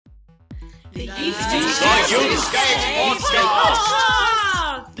The Youthscape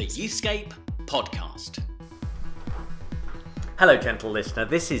Podcast. The Youthscape Podcast. Hello, gentle listener.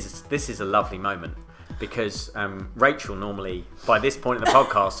 This is a lovely moment because Rachel normally, by this point in the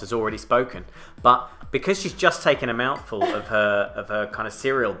podcast, has already spoken, but because she's just taken a mouthful of her kind of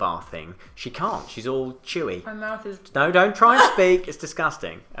cereal bar thing, she can't. She's all chewy. My mouth is... No, don't try and speak. It's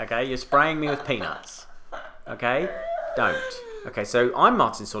disgusting. Okay, you're spraying me with peanuts. Okay, don't. Okay, so I'm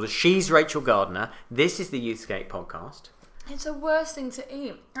Martin Saunders. She's Rachel Gardner. This is the Youthscape Podcast. It's the worst thing to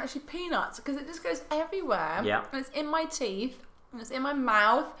eat. Actually, peanuts, because it just goes everywhere. Yeah. And it's in my teeth, and it's in my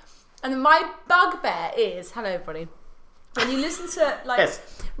mouth. And my bugbear is, hello everybody, when you listen to Yes.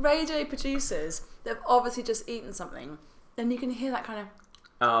 radio producers that have obviously just eaten something, then you can hear that kind of,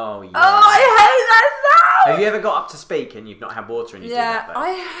 Oh, yeah. oh, I hate that sound! Have you ever got up to speak and you've not had water and you do that? Yeah, though?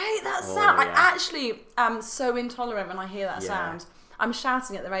 I hate that Oh, sound. I yeah. actually am so intolerant when I hear that Yeah. sound. I'm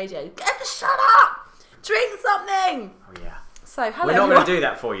shouting at the radio, shut up! Drink something! Oh, yeah. So, hello We're not everyone. going to do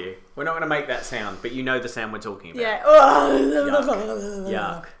that for you. We're not going to make that sound, but you know the sound we're talking about. Yeah.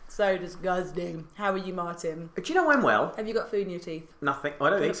 Yuck. So disgusting. How are you, Martin? But do you know I'm well? Have you got food in your teeth? Nothing. Well, I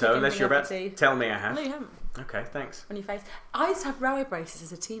don't You're think so, picking unless me you're up about for to tea. tell me I have. No, you haven't. Okay, thanks. On your face. I used to have railway braces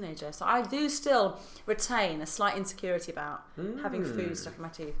as a teenager, so I do still retain a slight insecurity about having food stuck in my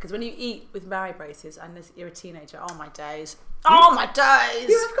teeth. Because when you eat with railway braces and you're a teenager, oh my days. Oh my days!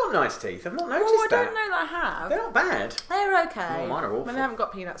 You have got nice teeth. I've not noticed Oh, I that. don't know that I have. They're not bad. They're okay. Oh, mine are awful. But they haven't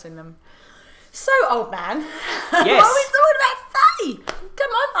got peanuts in them. So, old man, Yes. what are we talking about today?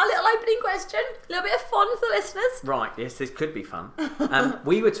 Come on, our little opening question. A little bit of fun for the listeners. Right, yes, this could be fun.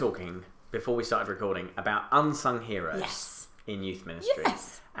 We were talking, before we started recording, about unsung heroes Yes. in youth ministry.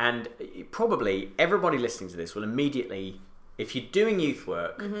 Yes. And probably everybody listening to this will immediately, if you're doing youth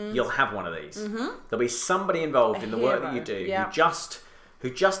work, you'll have one of these. There'll be somebody involved in the work that you do yeah. who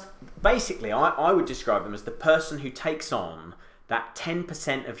just basically, I would describe them as the person who takes on that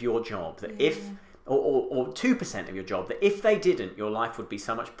 10% of your job that or 2% of your job that if they didn't, your life would be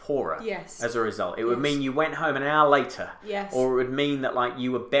so much poorer. Yes. As a result, it would Yes. mean you went home an hour later. Yes. Or it would mean that like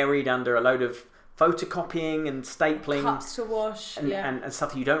you were buried under a load of photocopying and stapling Cups to wash. and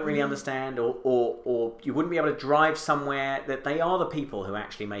stuff you don't really understand, or you wouldn't be able to drive somewhere. That they are the people who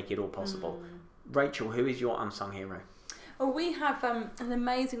actually make it all possible. Rachel, who is your unsung hero? Well, we have an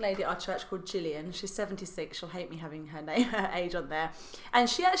amazing lady at our church called Gillian. She's 76. She'll hate me having her name, her age on there. And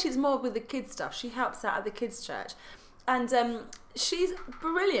she actually is more with the kids stuff. She helps out at the kids' church. And she's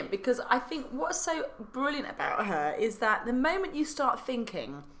brilliant because I think what's so brilliant about her is that the moment you start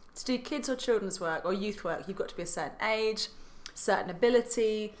thinking to do kids or children's work or youth work, you've got to be a certain age, certain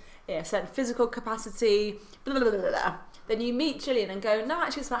ability, certain physical capacity, blah, blah, blah, blah, blah. Then you meet Gillian and go, no,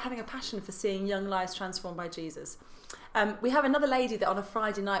 actually it's about having a passion for seeing young lives transformed by Jesus. We have another lady that on a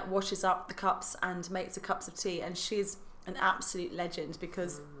Friday night washes up the cups and makes the cups of tea, and she's an absolute legend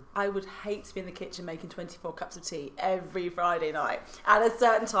because I would hate to be in the kitchen making 24 cups of tea every Friday night at a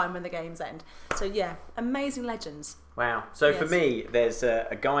certain time when the games end. So yeah, amazing legends. Wow. So for Yes. me, there's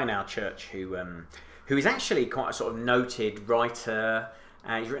a guy in our church who is actually quite a sort of noted writer.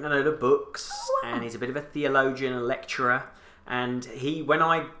 He's written a load of books, and he's a bit of a theologian, a lecturer. And when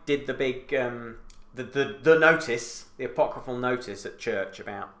I did the big the notice, the apocryphal notice at church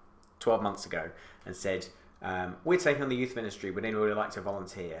about 12 months ago, and said, we're taking on the youth ministry, would anybody like to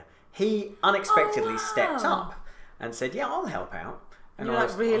volunteer? He unexpectedly stepped up and said, yeah, I'll help out. And You're I like,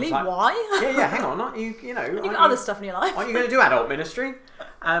 was really? like, Why? yeah, hang on, aren't you, you know... You've aren't got other stuff in your life. Aren't you going to do adult ministry?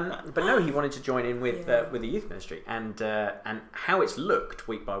 But no, he wanted to join in with the youth ministry, and how it's looked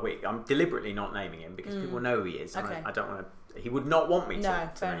week by week. I'm deliberately not naming him because people know who he is. And Okay. I don't want to. He would not want me No,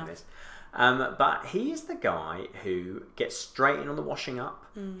 to fair name enough. this. But he is the guy who gets straight in on the washing up.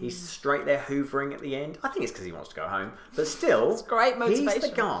 He's straight there hoovering at the end. I think it's because he wants to go home, but still, It's great he's motivation.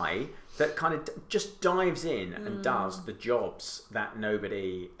 the guy that kind of just dives in and does the jobs that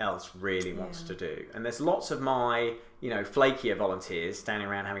nobody else really wants to do. And there's lots of my, flakier volunteers standing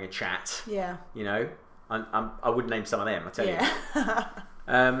around having a chat. Yeah. I would name some of them, I tell you. Yeah.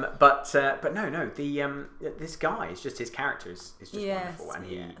 But no. This guy is just his character is just Yes, wonderful, and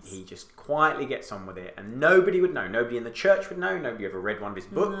yes. he just quietly gets on with it, and nobody would know. Nobody in the church would know. Nobody who ever read one of his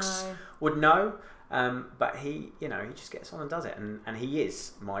books No. would know. But he just gets on and does it, and he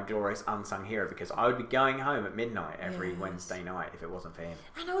is my glorious unsung hero because I would be going home at midnight every Yes. Wednesday night if it wasn't for him.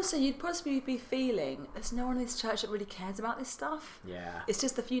 And also, you'd possibly be feeling there's no one in this church that really cares about this stuff. Yeah. It's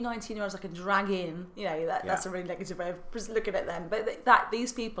just the few 19-year-olds I can drag in. That's a really negative way of looking at them. But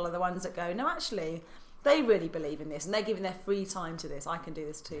these people are the ones that go, no, actually, They really believe in this, and they're giving their free time to this. I can do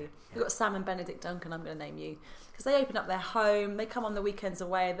this too. We've got Sam and Benedict Duncan, I'm going to name you, because they open up their home. They come on the weekends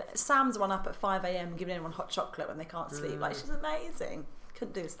away. Sam's one up at 5 a.m. giving everyone hot chocolate when they can't sleep. Like, she's amazing.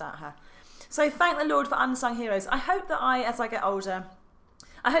 Couldn't do this without her. So thank the Lord for unsung heroes. I hope that as I get older,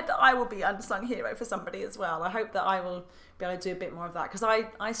 I hope that I will be an unsung hero for somebody as well. I hope that I will be able to do a bit more of that, because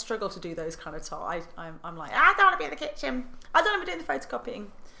I struggle to do those kind of tasks. I'm like, I don't want to be in the kitchen. I don't want to be doing the photocopying.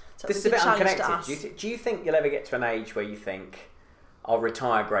 So this is a bit unconnected. Do you think you'll ever get to an age where you think, I'll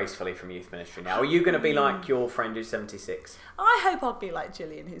retire gracefully from youth ministry now? Are you going to be like your friend who's 76? I hope I'll be like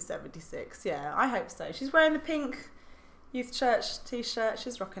Gillian, who's 76. Yeah, I hope so. She's wearing the pink youth church t-shirt.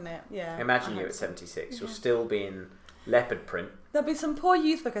 She's rocking it. Yeah. Imagine you at 76. You'll still be in leopard print. There'll be some poor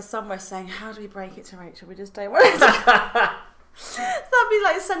youth worker somewhere saying, how do we break it to Rachel? We just don't want it to. So that'd be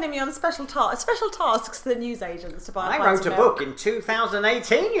like sending me on special tasks to the newsagents to buy. I wrote a book in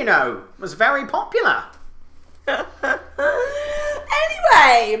 2018. You know, it was very popular.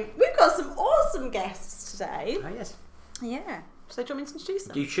 Anyway, we've got some awesome guests today. Oh yes. Yeah. So do you want me to introduce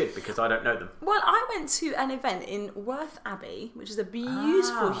them? You should, because I don't know them. Well, I went to an event in Worth Abbey, which is a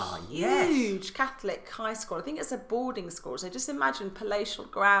beautiful, huge Catholic high school. I think it's a boarding school. So just imagine palatial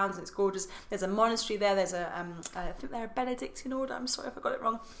grounds. It's gorgeous. There's a monastery there. There's I think they're a Benedictine order. I'm sorry if I got it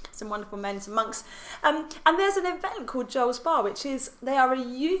wrong. Some wonderful men, some monks. And there's an event called Joel's Bar, which is, they are a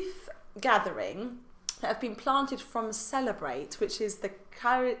youth gathering that have been planted from Celebrate, which is the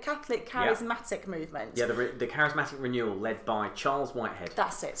Catholic charismatic movement. Yeah, the charismatic renewal led by Charles Whitehead.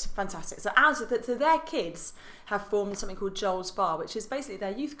 That's it, fantastic. So their kids have formed something called Joel's Bar, which is basically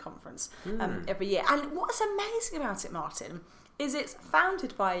their youth conference every year. And what's amazing about it, Martin, is it's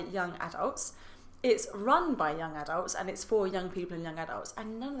founded by young adults, it's run by young adults, and it's for young people and young adults,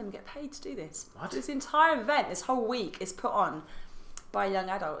 and none of them get paid to do this. What? This entire event, this whole week, is put on by young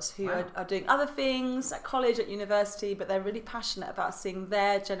adults who are doing other things at college, at university, but they're really passionate about seeing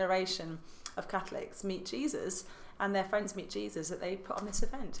their generation of Catholics meet Jesus and their friends meet Jesus, that they put on this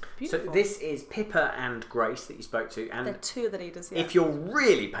event. Beautiful. So this is Pippa and Grace that you spoke to. And they're two of the leaders, yeah. If you're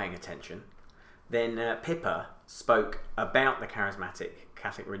really paying attention, then Pippa spoke about the charismatic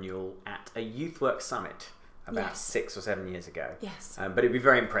Catholic renewal at a Youth Work Summit about 6 or 7 years ago. Yes. But it'd be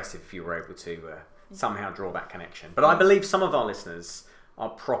very impressive if you were able to somehow draw that connection. But I believe some of our listeners are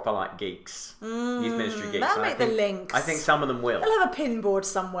proper like geeks, youth ministry geeks. They'll make the links. I think some of them will. They'll have a pin board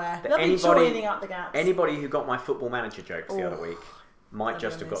somewhere. They'll be joining up the gaps. Anybody who got my Football Manager jokes the other week might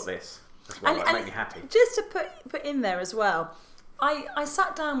just have got this as well. That made me happy. Just to put in there as well, I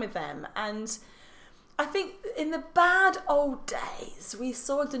sat down with them, and I think in the bad old days we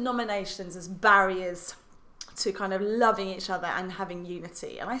saw denominations as barriers to kind of loving each other and having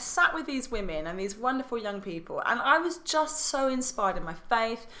unity. And I sat with these women and these wonderful young people, and I was just so inspired in my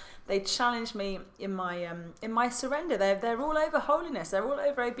faith. They challenged me in my surrender. They're all over holiness. They're all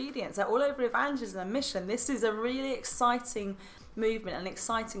over obedience. They're all over evangelism and mission. This is a really exciting movement, an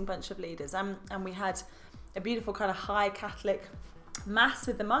exciting bunch of leaders. And we had a beautiful kind of high Catholic mass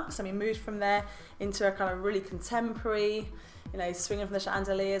with the monks, and we moved from there into a kind of really contemporary, swinging from the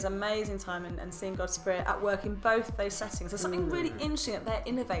chandeliers, amazing time, and seeing God's Spirit at work in both those settings. There's something really interesting that they're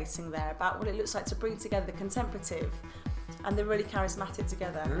innovating there about what it looks like to bring together the contemplative and the really charismatic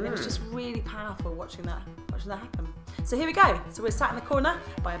together. And it was just really powerful watching that happen. So here we go. So we're sat in the corner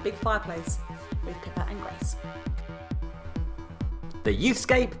by a big fireplace with Pippa and Grace. The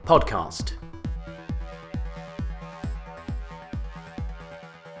Youthscape Podcast.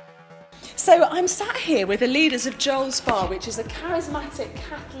 So I'm sat here with the leaders of Joel's Bar, which is a charismatic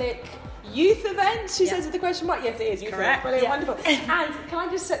Catholic youth event. She says with the question mark. Yes, it is. Youth Correct. Event. Brilliant, wonderful. And can I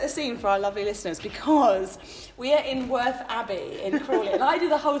just set the scene for our lovely listeners, because we are in Worth Abbey in Crawley, and I do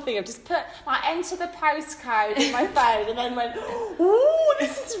the whole thing of just enter the postcode in my phone, and then went, ooh,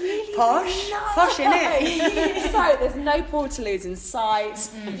 this is really posh, innit? So there's no Portaloos in sight.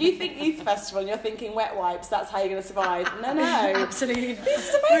 If you think youth festival and you're thinking wet wipes, that's how you're going to survive. No, absolutely. This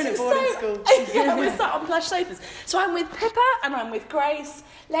is amazing. We're in a boarding school. Yeah, we're sat on plush sofas. So I'm with Pippa and I'm with Grace.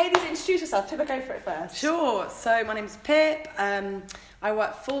 Ladies, introduce yourself. Pippa, go for it first. Sure. So my name's Pip. I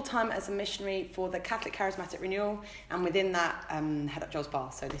work full-time as a missionary for the Catholic Charismatic Renewal, and within that, head up Joel's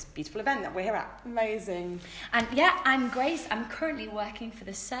Bar, so this beautiful event that we're here at. Amazing. And I'm Grace. I'm currently working for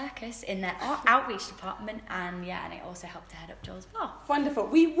the circus in their outreach department, and I also help to head up Joel's Bar. Wonderful.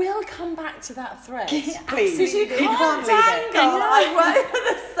 We will come back to that thread. Please. Because you can't leave it. dangle. I work for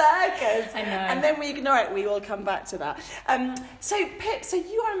the circus. I know. And then we ignore it. We will come back to that. So Pip,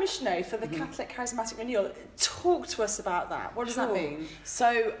 you are a missionary for the Catholic Charismatic Renewal. Talk to us about that. What does that mean?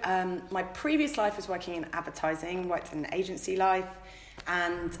 So my previous life was working in advertising, worked in an agency life,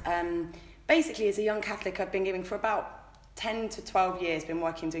 and basically, as a young Catholic, I've been giving for about 10 to 12 years, been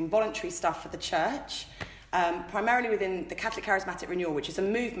working doing voluntary stuff for the church, primarily within the Catholic Charismatic Renewal, which is a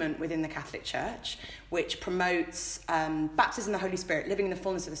movement within the Catholic Church, which promotes baptism in the Holy Spirit, living in the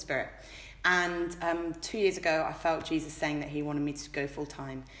fullness of the Spirit. And 2 years ago, I felt Jesus saying that he wanted me to go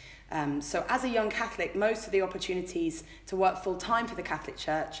full-time. So as a young Catholic, most of the opportunities to work full-time for the Catholic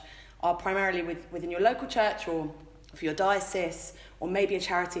Church are primarily within your local church or for your diocese, or maybe a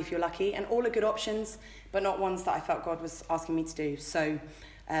charity if you're lucky, and all are good options, but not ones that I felt God was asking me to do. So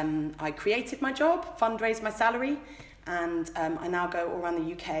I created my job, fundraised my salary, and I now go all around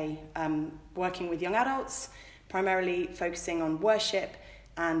the UK working with young adults, primarily focusing on worship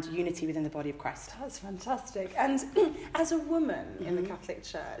and unity within the body of Christ. That's fantastic. And as a woman in the Catholic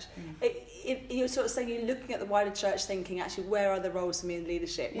Church, you're sort of saying you're looking at the wider church thinking, actually, where are the roles for me in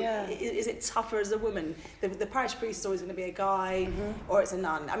leadership? Yeah. Is it tougher as a woman? The parish priest is always going to be a guy, or it's a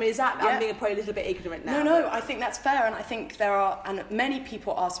nun? I mean, is that, I'm being probably a little bit ignorant now. No, I think that's fair, and I think there are, and many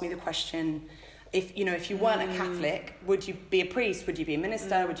people ask me the question, if you weren't a Catholic, would you be a priest? Would you be a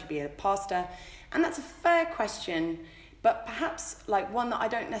minister? Would you be a pastor? And that's a fair question, but perhaps like one that I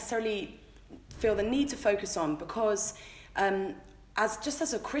don't necessarily feel the need to focus on, because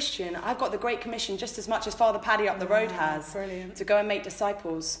as a Christian, I've got the Great Commission just as much as Father Paddy up the road has, brilliant. to go and make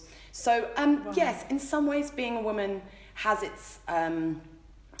disciples. So yes, in some ways, being a woman has its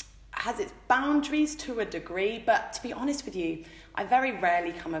boundaries to a degree, but to be honest with you, I very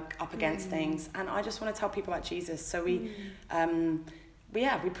rarely come up against things, and I just want to tell people about Jesus. So we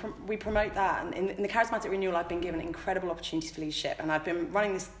promote that, and in the Charismatic Renewal, I've been given incredible opportunities for leadership, and I've been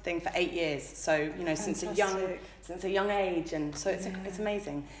running this thing for 8 years. So since a young age, and so it's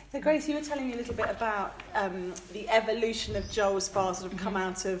amazing. So Grace, you were telling me a little bit about the evolution of Joel's Bar, sort of come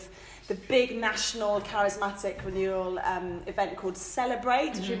out of the big national charismatic renewal event called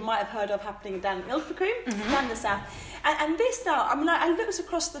Celebrate, which you might have heard of, happening down in Ilfracombe, down in the south. And this now, I mean, I looked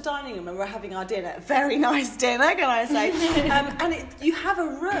across the dining room and we're having our dinner, very nice dinner, can I say? And you have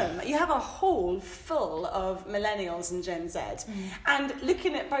a hall full of millennials and Gen Z. And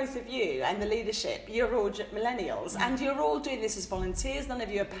looking at both of you and the leadership, you're all millennials, and you're all doing this as volunteers, none of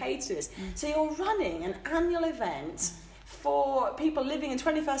you are paid to do this. So you're running an annual event for people living in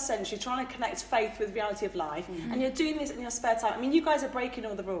 21st century, trying to connect faith with reality of life, and you're doing this in your spare time. I mean, you guys are breaking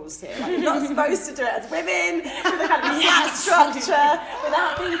all the rules here. Like, you're not supposed to do it as women, with a kind of flat structure,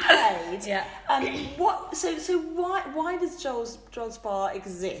 without being paid. Yeah. So why does Joel's Bar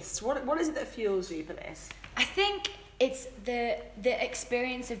exist? What is it that fuels you for this? I think it's the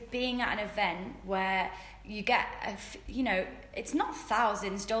experience of being at an event where you get it's not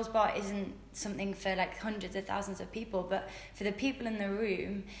thousands. Joel's Bar isn't something for like hundreds of thousands of people, but for the people in the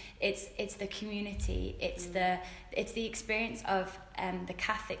room, it's the community, it's the experience of the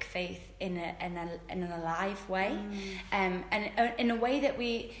Catholic faith in an alive way, and in a way that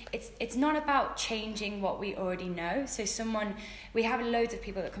it's not about changing what we already know. So we have loads of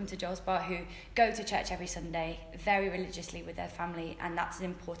people that come to Joel's Bar who go to church every Sunday very religiously with their family, and that's an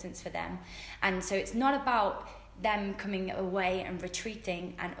importance for them. And so it's not about them coming away and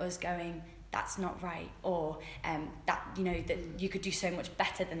retreating and us going, that's not right, or that you could do so much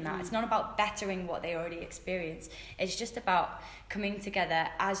better than that. It's not about bettering what they already experience. It's just about coming together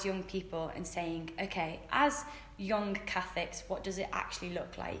as young people and saying, okay, as young Catholics, what does it actually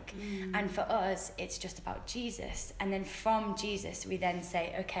look like? And for us, it's just about Jesus. And then from Jesus, we then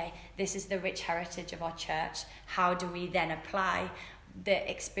say, okay, this is the rich heritage of our church. How do we then apply the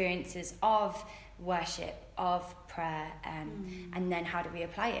experiences of worship, of prayer, and then how do we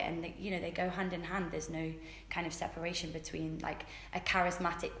apply it? And they go hand in hand. There's no kind of separation between like a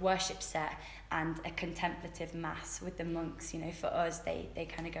charismatic worship set and a contemplative mass with the monks. For us, they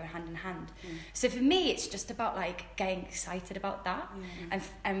kind of go hand in hand. So for me, it's just about like getting excited about that,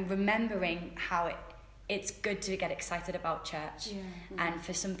 and remembering how it's good to get excited about church. And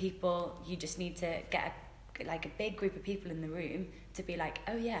for some people, you just need to get a big group of people in the room to be like,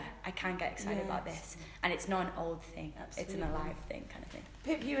 oh yeah, I can get excited about this, and it's not an old thing. Absolutely. It's an alive thing, kind of thing.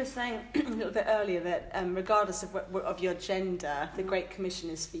 Pip, you were saying a little bit earlier that regardless of your gender, the Great Commission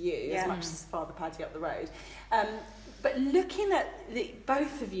is for you as much as Father Paddy up the road. But looking at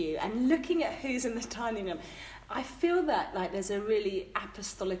both of you and looking at who's in the dining room, I feel that like there's a really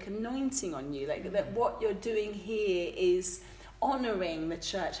apostolic anointing on you, like that what you're doing here is honouring the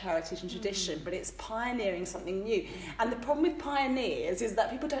church heritage and tradition, but it's pioneering something new. And the problem with pioneers is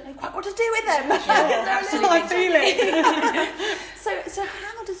that people don't know quite what to do with them. I feel it. So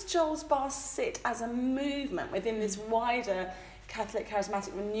how does Joel's Bar sit as a movement within this wider Catholic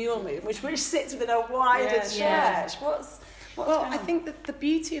charismatic renewal movement, which sits within a wider church? Well, I think that the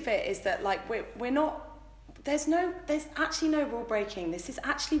beauty of it is that like we're not. There's actually no rule breaking. This is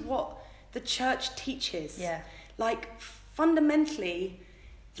actually what the church teaches. Yeah. Like fundamentally,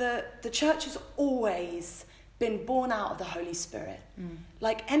 the church has always been born out of the Holy Spirit.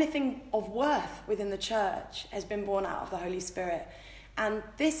 Like anything of worth within the church has been born out of the Holy Spirit. And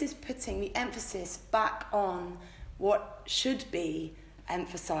this is putting the emphasis back on what should be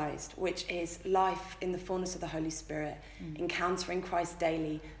emphasized, which is life in the fullness of the Holy Spirit, encountering Christ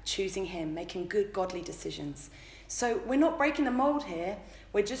daily, choosing him, making good godly decisions. So we're not breaking the mold here.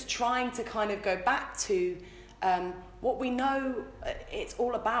 We're just trying to kind of go back to what we know it's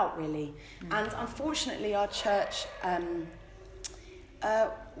all about, really. And unfortunately, our church,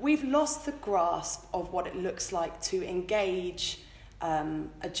 we've lost the grasp of what it looks like to engage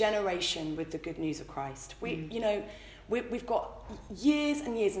a generation with the good news of Christ. We've got years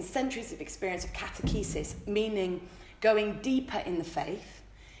and years and centuries of experience of catechesis, meaning going deeper in the faith,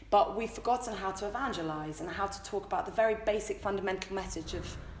 but we've forgotten how to evangelize and how to talk about the very basic fundamental message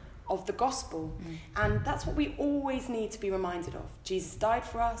of the gospel. And that's what we always need to be reminded of. Jesus died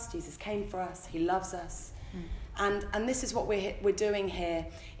for us, Jesus came for us, he loves us. And this is what we're doing here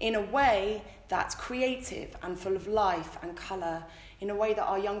in a way that's creative and full of life and colour, in a way that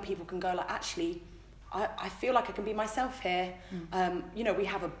our young people can go like, actually, I feel like I can be myself here. We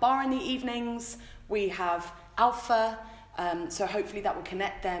have a bar in the evenings, we have Alpha, so hopefully that will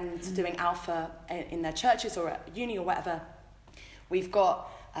connect them to doing Alpha in their churches or at uni or whatever. We've got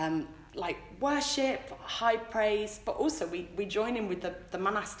like worship, high praise, but also we join in with the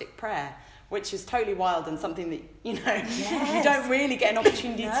monastic prayer, which is totally wild and something that, you don't really get an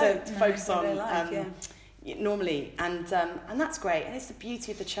opportunity to focus on normally. And that's great. And it's the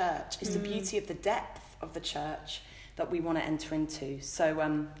beauty of the church. It's the beauty of the depth of the church that we want to enter into. So,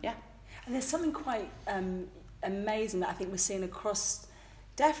 And there's something quite amazing that I think we're seeing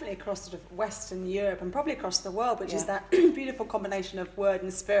definitely across sort of Western Europe and probably across the world, which is that beautiful combination of word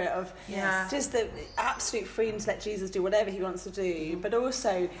and spirit of just the absolute freedom to let Jesus do whatever he wants to do, but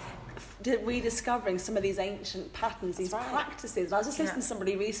also rediscovering some of these ancient patterns, these practices. I was just listening to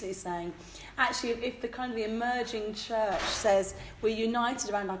somebody recently saying, actually, if the kind of the emerging church says we're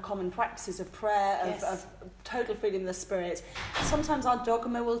united around our common practices of prayer, of total freedom of the spirit, sometimes our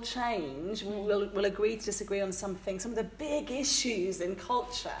dogma will change. We'll agree to disagree on something, some of the big issues in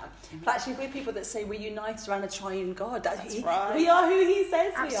culture. But actually, if we're people that say we're united around a triune God, we are who he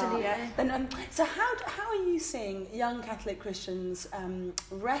says we are. Then, so how are you seeing young Catholic Christians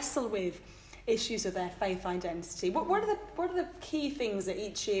wrestle with issues of their faith identity? What are the key things that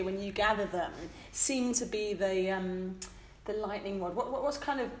each year, when you gather them, seem to be the lightning rod? What's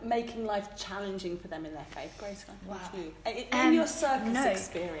kind of making life challenging for them in their faith? Grace, in your circus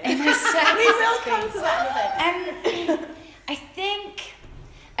experience. In my circus we will come to that. I think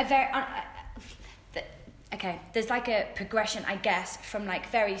there's like a progression, I guess, from like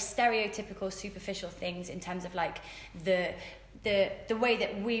very stereotypical, superficial things in terms of like the way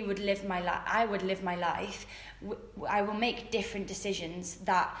that we would live I would live my life. I will make different decisions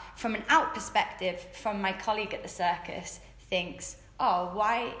that, from an out perspective, from my colleague at the circus, thinks, oh,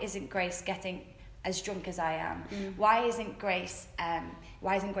 why isn't Grace getting as drunk as I am? Why isn't Grace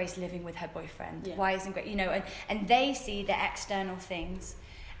living with her boyfriend? Why isn't Grace, and they see the external things,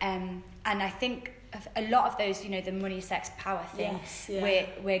 and I think a lot of those, the money, sex, power thing.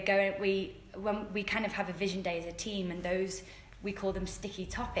 When we kind of have a vision day as a team, and those, we call them sticky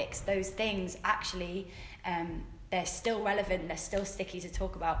topics. Those things actually, they're still relevant, they're still sticky to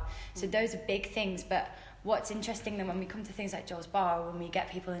talk about. So those are big things. But what's interesting then when we come to things like Joel's Bar, when we get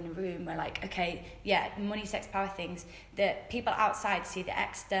people in a room, we're like, okay, money, sex, power things, that people outside see the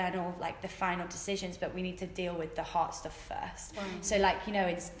external, like the final decisions, but we need to deal with the heart stuff first. Wow. So like,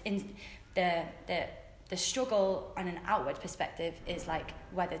 in the struggle on an outward perspective is like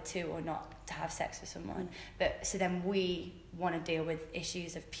whether to or not to have sex with someone. But so then we want to deal with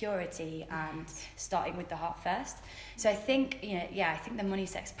issues of purity and starting with the heart first. So I think, I think the money,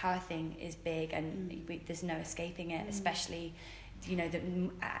 sex, power thing is big, and there's no escaping it, especially,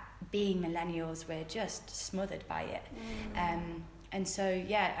 being millennials, we're just smothered by it. And so,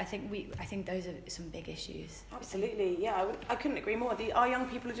 I think those are some big issues. Absolutely, I couldn't agree more. Our young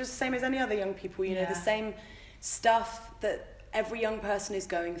people are just the same as any other young people, the same stuff that every young person is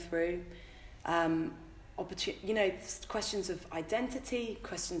going through. Questions of identity,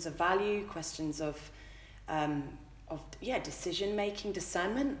 questions of value, questions of decision making,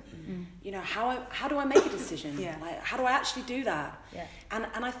 discernment. How do I make a decision? Like, how do I actually do that?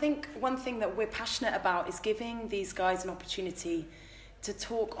 And I think one thing that we're passionate about is giving these guys an opportunity to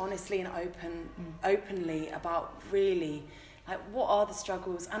talk honestly and openly about really like what are the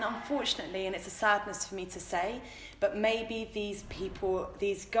struggles. And unfortunately, and it's a sadness for me to say, but maybe these people,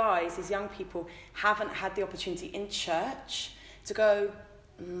 these guys, these young people haven't had the opportunity in church to go,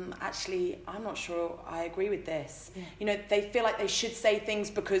 actually, I'm not sure I agree with this. Yeah. You know, they feel like they should say things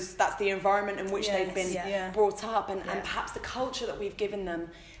because that's the environment in which they've been brought up, and perhaps the culture that we've given them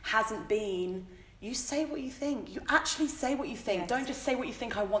hasn't been, you say what you think. You actually say what you think. Yes. Don't just say what you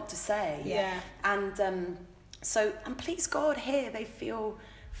think I want to say. Yeah. And and please God, here they feel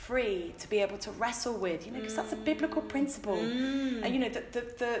free to be able to wrestle with, you know, because that's a biblical principle. And you know,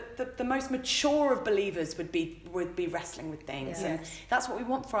 the most mature of believers would be wrestling with things. Yes. And that's what we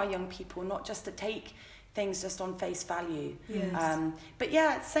want for our young people, not just to take things just on face value. Yes. But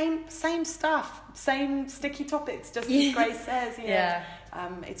yeah, same stuff, same sticky topics, just as Grace says, you know,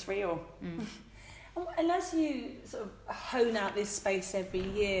 it's real. And as you sort of hone out this space every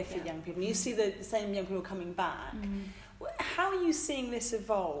year for young people, you see the same young people coming back. How are you seeing this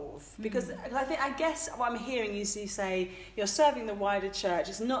evolve? Because I guess what I'm hearing you say, you're serving the wider church.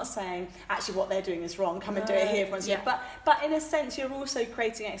 It's not saying actually what they're doing is wrong. Come and do it here for us. Yeah. But in a sense, you're also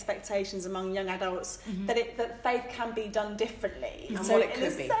creating expectations among young adults that faith can be done differently. And so what it in a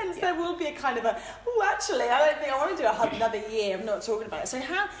could be. sense, there will be a kind of actually, I don't think I want to do another year of not talking about it. So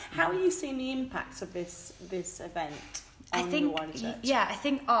how are you seeing the impact of this event? I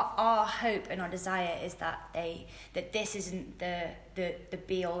think our hope and our desire is that this isn't the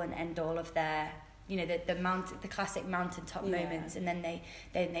be all and end all of their, you know, the classic mountaintop moments, and then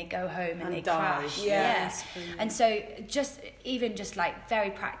they go home and they die. crash. Yes. And so just like very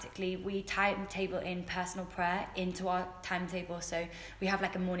practically, we timetable in personal prayer into our timetable. So we have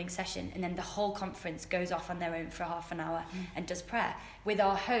like a morning session, and then the whole conference goes off on their own for half an hour and does prayer, with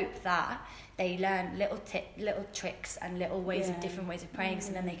our hope that they learn little tricks and little ways of different ways of praying,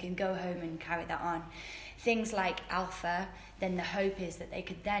 so then they can go home and carry that on. Things like Alpha, then the hope is that they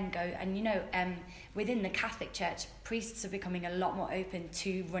could then go, and you know, within the Catholic Church, priests are becoming a lot more open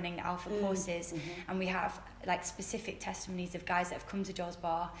to running Alpha courses, and we have like specific testimonies of guys that have come to Jules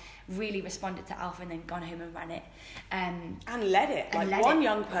Bar, really responded to Alpha, and then gone home and ran it. And led it. Like one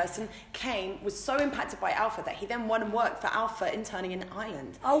young person was so impacted by Alpha that he then went and worked for Alpha interning in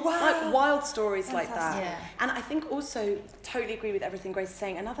Ireland. Oh wow! Like wild stories like that. Yeah. And I think also, totally agree with everything Grace is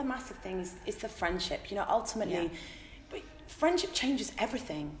saying. Another massive thing is the friendship. You know, ultimately, friendship changes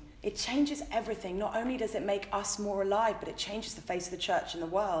everything. It changes everything. Not only does it make us more alive, but it changes the face of the church in the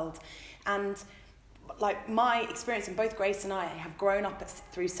world. And like my experience, and both Grace and I have grown up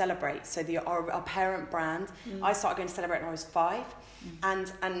through Celebrate, so our parent brand. I started going to Celebrate when I was 5,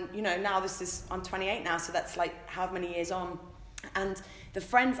 and you know, now I'm 28 now, so that's like how many years on. And the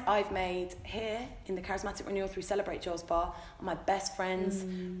friends I've made here in the Charismatic Renewal through Celebrate Jules Bar are my best friends.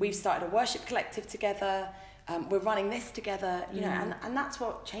 We've started a worship collective together. We're running this together, you know, and that's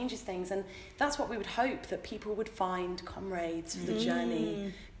what changes things. And that's what we would hope, that people would find comrades for the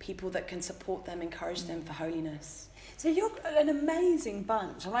journey, people that can support them, encourage them for holiness. So you're an amazing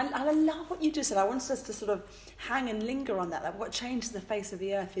bunch. And I love what you just said. I wanted us to sort of hang and linger on that. Like what changes the face of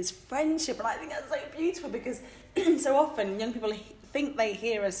the earth is friendship. And I think that's so beautiful, because so often young people think they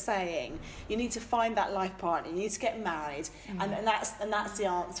hear us saying you need to find that life partner, you need to get married, and that's the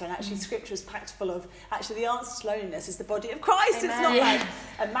answer. And actually Scripture is packed full of, actually the answer to loneliness is the body of Christ. Amen. It's not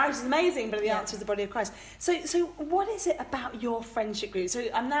like marriage is amazing, but the answer is the body of Christ. So what is it about your friendship group? So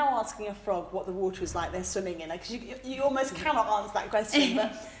I'm now asking a frog what the water is like they're swimming in, because you almost cannot answer that question.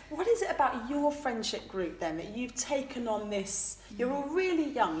 But what is it about your friendship group then that you've taken on this? You're all really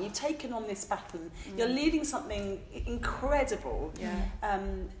young. You've taken on this baton. You're leading something incredible. Yeah.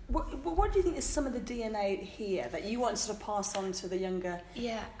 What do you think is some of the DNA here that you want to sort of pass on to the younger?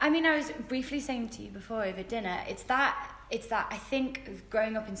 Yeah. I mean, I was briefly saying to you before over dinner, it's that I think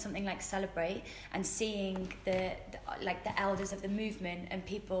growing up in something like Celebrate and seeing the elders of the movement and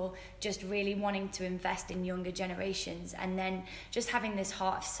people just really wanting to invest in younger generations, and then just having this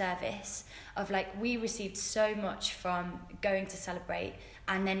heart of service of like, we received so much from going to Celebrate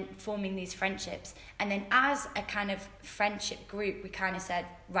and then forming these friendships, and then as a kind of friendship group we kind of said,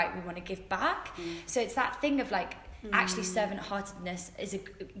 right, we want to give back. So it's that thing of like, actually servant-heartedness is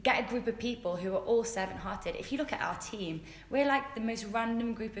get a group of people who are all servant-hearted. If you look at our team, we're like the most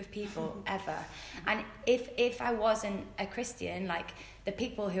random group of people ever. And if I wasn't a Christian, like the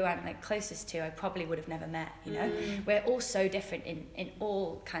people who I'm like closest to, I probably would have never met, you know. We're all so different in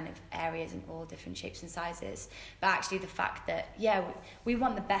all kind of areas and all different shapes and sizes, but actually the fact that we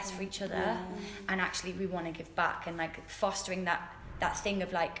want the best for each other, and actually we want to give back, and like fostering that that thing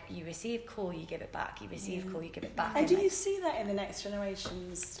of like, you receive call, you give it back, you receive call, you give it back. And do like, you see that in the next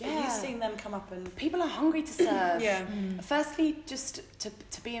generations? Have you seen them come up and... People are hungry to serve. Yeah. Firstly, just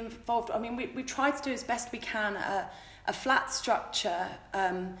to be involved. I mean, we try to do as best we can a flat structure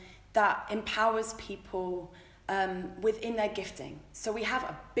that empowers people within their gifting. So we have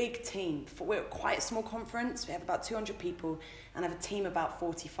a big team. We're quite a small conference. We have about 200 people and have a team about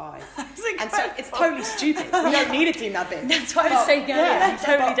 45. And so it's totally stupid. We don't need a team that big. That's what I was saying earlier. You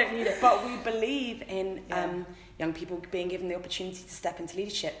totally don't need it. But we believe in young people being given the opportunity to step into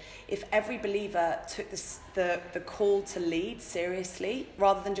leadership. If every believer took the call to lead seriously,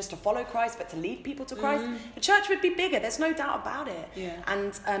 rather than just to follow Christ, but to lead people to Christ, the church would be bigger. There's no doubt about it. Yeah.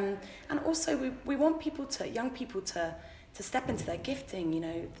 And also we want young people to step into their gifting. You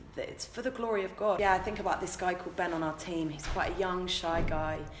know, it's for the glory of God. Yeah, I think about this guy called Ben on our team. He's quite a young, shy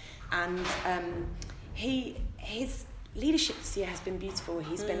guy, and his leadership this year has been beautiful.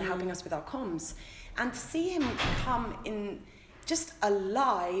 He's been helping us with our comms. And to see him come in just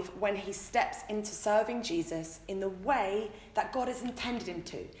alive when he steps into serving Jesus in the way that God has intended him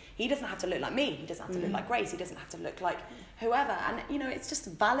to. He doesn't have to look like me. He doesn't have to look like Grace. He doesn't have to look like whoever. And, you know, it's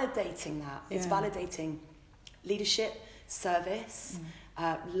just validating that. It's validating leadership, service,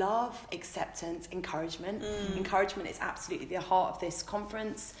 love, acceptance, encouragement. Encouragement is absolutely the heart of this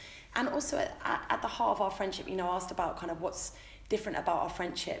conference. And also at the heart of our friendship, you know, I asked about kind of what's different about our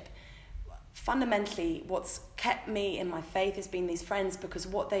friendship. Fundamentally, what's kept me in my faith has been these friends, because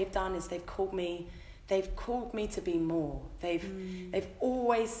what they've done is they've called me to be more. They've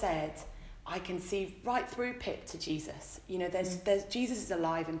always said, I can see right through Pip to Jesus. You know, there's Jesus is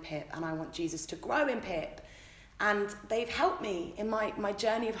alive in Pip, and I want Jesus to grow in Pip. And they've helped me in my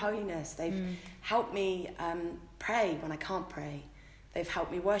journey of holiness. They've helped me pray when I can't pray. They've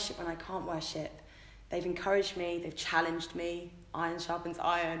helped me worship when I can't worship. They've encouraged me. They've challenged me. Iron sharpens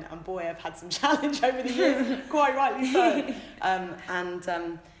iron, and boy, I've had some challenge over the years, quite rightly so. And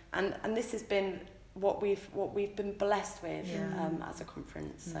this has been what we've been blessed with as a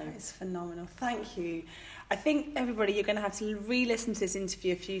conference. So it's phenomenal. Thank you. I think everybody, you're going to have to re-listen to this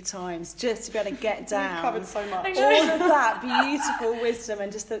interview a few times just to be able to get down. We've covered so much. All of that beautiful wisdom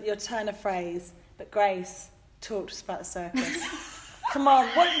and just your turn of phrase. But Grace, talk to us about the circus. Come on,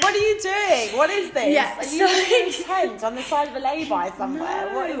 what are you doing? What is this? Yeah, are you in a tent on the side of a lay-by somewhere?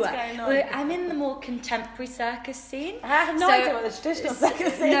 No. What is going on? Well, I'm in the more contemporary circus scene. I have no idea what the traditional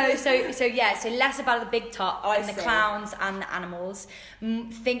circus is. No, so less about the big top and the see. clowns and the animals.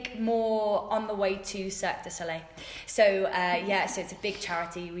 Think more on the way to Cirque du Soleil. So so it's a big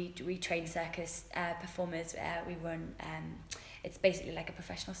charity. We train circus performers. We run. It's basically like a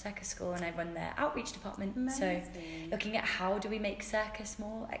professional circus school, and I run their outreach department. Amazing. So looking at how do we make circus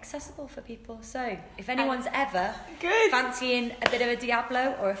more accessible for people. So if anyone's ever fancying a bit of a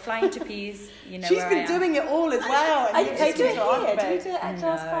Diablo or a flying trapeze, you know she's where been I am. doing it all as well. Are you taking it here? Do we do it at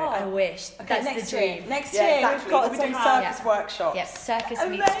Giles Park? I wish. That's next the dream. year. Next year we've got we're some doing circus workshops. Yep, circus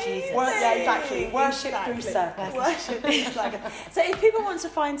meets Jesus. Exactly. Worship through circus. Worship through circus. So if people want to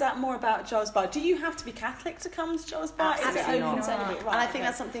find out more about Giles Bar, do you have to be Catholic to come to Giles Bar? Absolutely Is it open not. to anybody? Right, And I think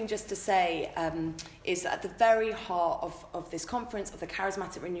that's something just to say is that at the very heart of this conference, of the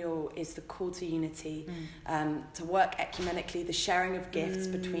Charismatic Renewal, is the call to unity, to work ecumenically, the sharing of gifts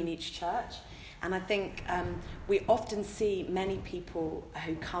between each church. And I think we often see many people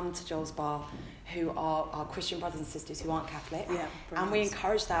who come to Giles Bar who are our Christian brothers and sisters who aren't Catholic. Yeah, and we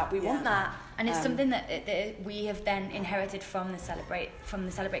encourage that. We want that. And it's something that we have then inherited from the Celebrate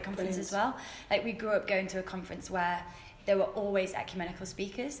conference as well. Like, we grew up going to a conference where there were always ecumenical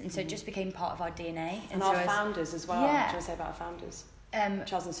speakers, and so it just became part of our DNA. And our founders as well. Yeah. Do you want to say about our founders?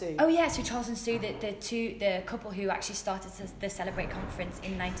 Charles and Sue. Oh yeah, so Charles and Sue, the couple who actually started the Celebrate conference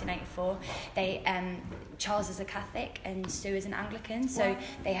in 1994. They Charles is a Catholic and Sue is an Anglican, so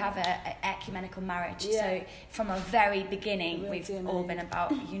they have a ecumenical marriage. Yeah. So from a very beginning, we've DNA. all been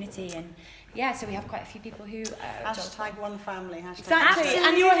about unity, and so we have quite a few people who Hashtag one family. Hashtag Exactly. Absolutely.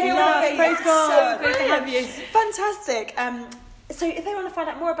 And you're here with us. Praise God. So good to have you. Fantastic. So if they want to find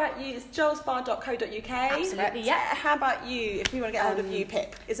out more about you, it's joelsbar.co.uk. Absolutely, yeah. How about you, if we want to get hold of you,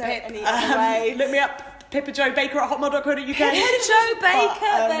 Pip? Is there Pip, any other way? Look me up, pippajoebaker@hotmail.co.uk. Joe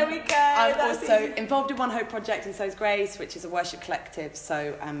Baker, there we go. I'm That's also easy. involved in One Hope Project, and so is Grace, which is a worship collective,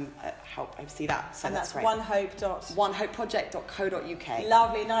 so help oversee that. So And that's great. onehopeproject.co.uk.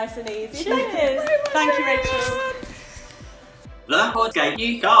 Lovely, nice and easy. Cheers. Thank you, Rachel. The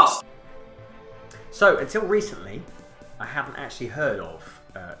Podgate Cast. So, until recently, I haven't actually heard of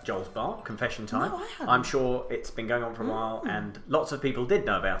Giles Bar, Confession Time. No, I haven't. I'm sure it's been going on for a while, and lots of people did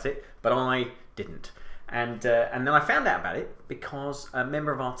know about it, but I didn't. And then I found out about it because a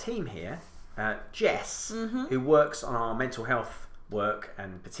member of our team here, Jess, who works on our mental health work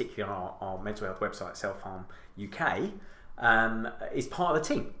and particularly on our mental health website, Self Harm UK, is part of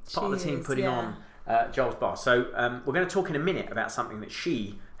the team. Part of the team putting on Joel's Bar. So we're going to talk in a minute about something that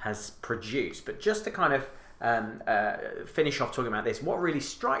she has produced. But just to kind of finish off talking about this, what really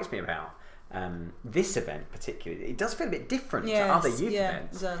strikes me about this event particularly, it does feel a bit different to other youth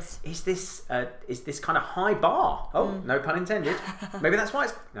events. It does. Is this kind of high bar? Oh, no pun intended. Maybe that's why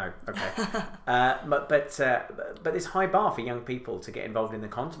it's no. Okay, but this high bar for young people to get involved in the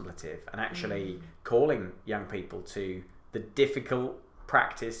contemplative and actually calling young people to the difficult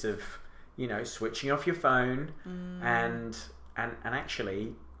practice of switching off your phone and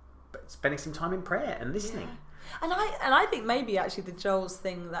actually spending some time in prayer and listening. Yeah. And I think maybe actually the Joel's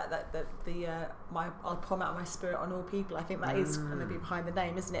thing that I'll pour out my spirit on all people. I think that is going to be behind the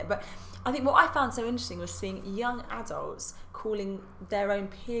name, isn't it? But I think what I found so interesting was seeing young adults calling their own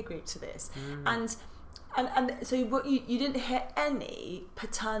peer group to this, and so what you didn't hear any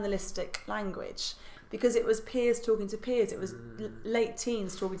paternalistic language. Because it was peers talking to peers, it was late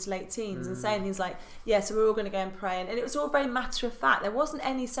teens talking to late teens and saying things like, so we're all going to go and pray. And it was all very matter of fact. There wasn't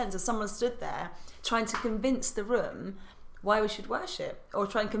any sense of someone stood there trying to convince the room why we should worship or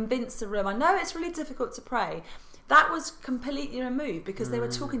try and convince the room, I know it's really difficult to pray. That was completely removed because they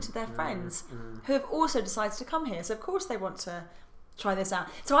were talking to their friends who have also decided to come here. So of course they want to try this out.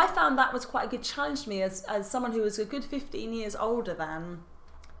 So I found that was quite a good challenge to me as someone who was a good 15 years older than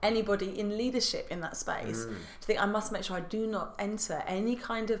anybody in leadership in that space, to think I must make sure I do not enter any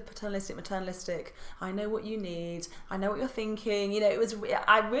kind of maternalistic, I know what you need, I know what you're thinking.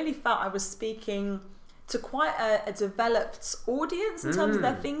 I really felt I was speaking to quite a developed audience in terms of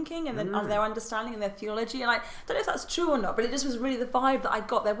their thinking and of their understanding and their theology. And I don't know if that's true or not, but it just was really the vibe that I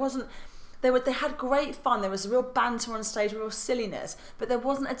got. They had great fun. There was a real banter on stage, real silliness, but there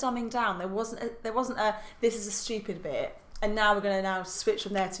wasn't a dumbing down. There wasn't a this is a stupid bit. And now we're going to now switch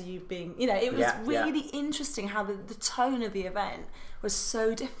from there to you being, it was really interesting how the tone of the event was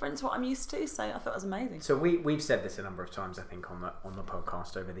so different to what I'm used to. So I thought it was amazing. So we've said this a number of times, I think, on the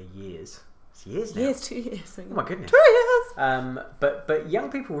podcast over the years. It's years now. 2 years. Oh my goodness. 2 years. But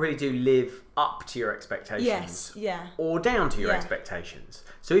young people really do live up to your expectations. Yes. Yeah. Or down to your expectations.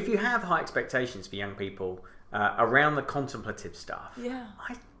 So if you have high expectations for young people around the contemplative stuff,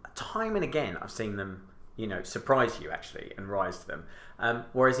 time and again I've seen them surprise you actually and rise to them.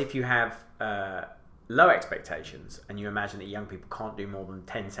 Whereas if you have low expectations and you imagine that young people can't do more than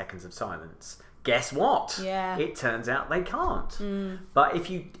 10 seconds of silence, guess what? Yeah. It turns out they can't. But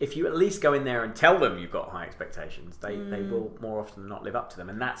if you at least go in there and tell them you've got high expectations, they will more often than not live up to them.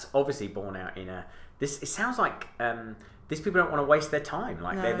 And that's obviously borne out in it sounds like these people don't want to waste their time.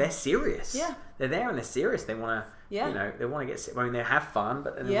 Like they're serious. Yeah. They're there and they're serious. They want to, they want to get, they have fun,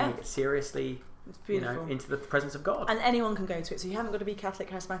 but then they want to get seriously, it's beautiful. Into the presence of God. And anyone can go to it. So you haven't got to be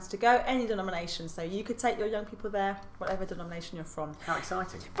Catholic, charismatic to go. Any denomination. So you could take your young people there, whatever denomination you're from. How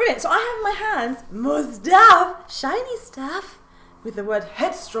exciting. Brilliant. So I have in my hands more stuff, shiny stuff, with the word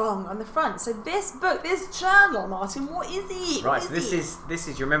headstrong on the front. So this book, this journal, Martin, what is it? Right, so this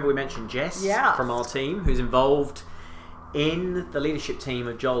is you remember we mentioned Jess from our team, who's involved in the leadership team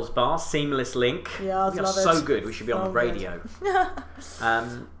of Joel's Bar, Seamless Link. Yeah, I love it. So good, we should be on the radio.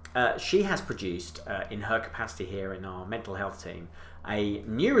 Good. She has produced, in her capacity here in our mental health team, a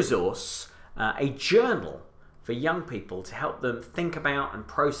new resource, a journal for young people to help them think about and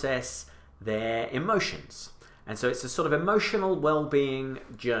process their emotions. And so it's a sort of emotional well-being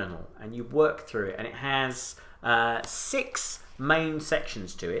journal, and you work through it, and it has 6 main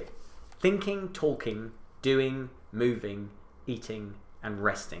sections to it: thinking, talking, doing, moving, eating, and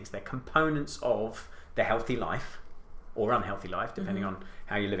resting. So they're components of the healthy life, or unhealthy life, depending on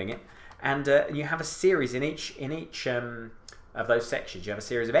how you're living it. And you have a series in each of those sections. You have a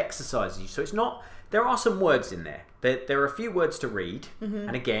series of exercises. So it's not. There are some words in there. There are a few words to read,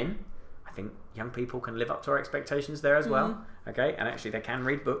 and again, I think young people can live up to our expectations there as well. Okay, and actually they can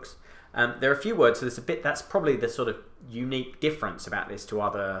read books. There are a few words, so there's a bit. That's probably the sort of unique difference about this to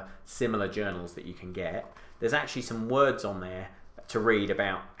other similar journals that you can get. There's actually some words on there to read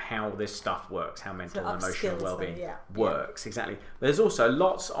about how this stuff works, how mental and emotional well-being works. Exactly. But there's also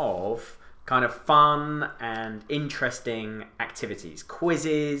lots of kind of fun and interesting activities,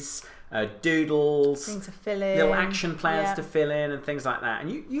 quizzes, doodles, things to fill in, little action plans to fill in, and things like that.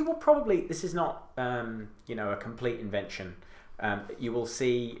 And you will probably, this is not a complete invention. You'll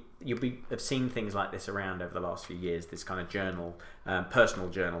have seen things like this around over the last few years, this kind of journal, personal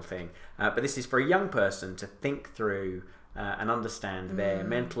journal thing. But this is for a young person to think through and understand their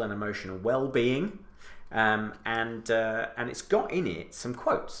mental and emotional well-being, and it's got in it some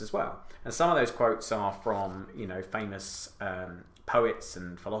quotes as well. And some of those quotes are from famous poets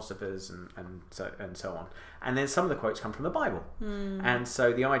and philosophers and so on. And then some of the quotes come from the Bible. And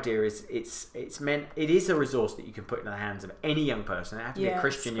so the idea is it is a resource that you can put in the hands of any young person. It has to be a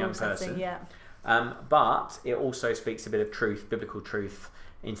Christian young person. But it also speaks a bit of truth, biblical truth,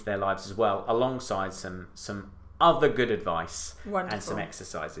 into their lives as well, alongside some other good advice and some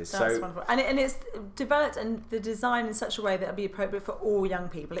exercises. That's wonderful. And it's developed and the design in such a way that it'll be appropriate for all young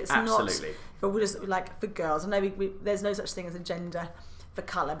people. It's absolutely not for just like for girls. I know there's no such thing as a gender for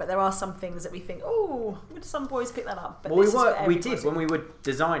colour, but there are some things that we think, would some boys pick that up? But we did when we were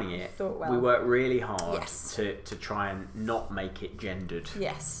designing it. We worked really hard to try and not make it gendered,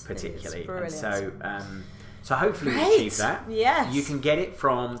 particularly. And so hopefully we achieve that. Yes. You can get it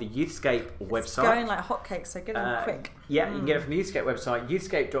from the Youthscape website. It's going like hotcakes, so get it quick. Yeah, you can get it from the Youthscape website,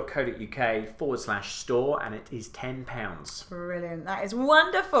 youthscape.co.uk/store, and it is £10. Brilliant. That is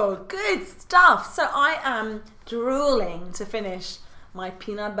wonderful. Good stuff. So I am drooling to finish my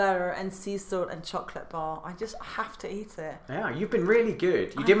peanut butter and sea salt and chocolate bar. I just have to eat it. Yeah, you've been really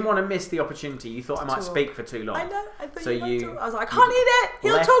good. You didn't want to miss the opportunity. You thought I might speak for too long. I know. I thought I was like, I can't eat it.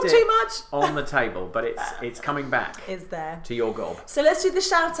 He'll talk too much. On the table, but it's coming back. It's there. To your gob. So let's do the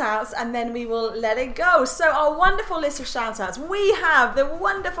shout outs and then we will let it go. So our wonderful list of shout outs. We have the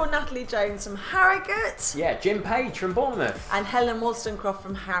wonderful Natalie Jones from Harrogate. Yeah, Jim Page from Bournemouth. And Helen Wollstonecroft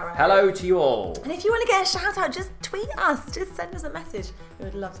from Harrow. Hello to you all. And if you want to get a shout out, just tweet us. Just send us a message. We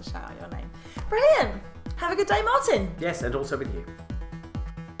would love to shout out your name. Brilliant. Have a good day, Martin. Yes, and also with you.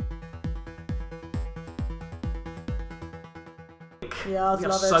 Yeah, I love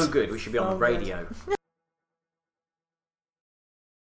it. So good. We should be on the radio.